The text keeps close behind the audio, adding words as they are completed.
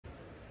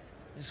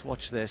Just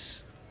watch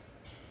this.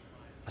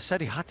 I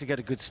said he had to get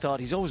a good start.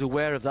 He's always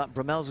aware of that.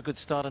 Bromell's a good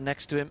starter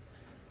next to him.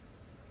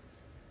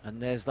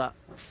 And there's that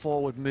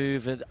forward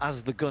move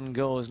as the gun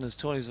goes. And as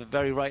Tony's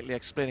very rightly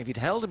explaining, if he'd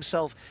held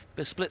himself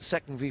a split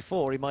second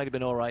before, he might have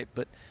been all right,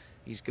 but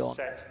he's gone.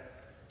 Set.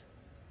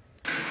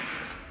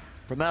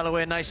 Bromell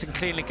away nice and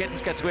cleanly.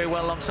 Gittins gets away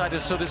well alongside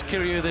him, so does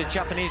Kiryu, the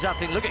Japanese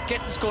athlete. Look at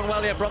Gittins going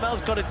well here.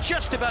 Bromell's got to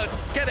just about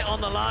get it on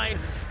the line.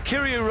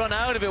 Kiryu run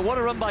out of it. What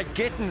a run by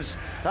Gittins.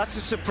 That's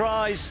a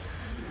surprise.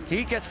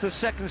 He gets the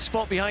second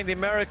spot behind the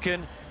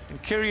American,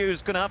 and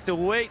Kiryu's going to have to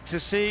wait to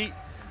see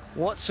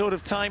what sort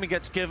of time he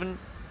gets given.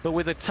 But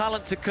with the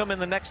talent to come in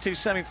the next two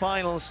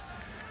semi-finals,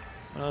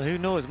 well, who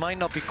knows, might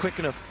not be quick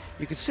enough.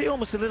 You could see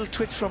almost a little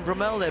twitch from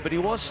Bromell there, but he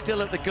was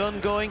still at the gun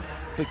going.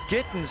 But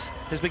Gittins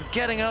has been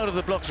getting out of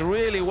the blocks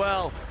really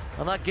well,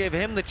 and that gave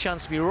him the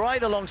chance to be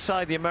right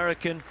alongside the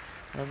American.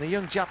 And the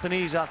young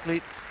Japanese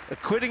athlete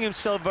acquitting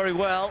himself very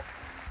well,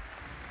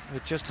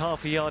 with just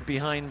half a yard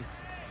behind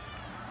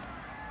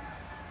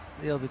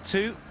the other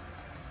two.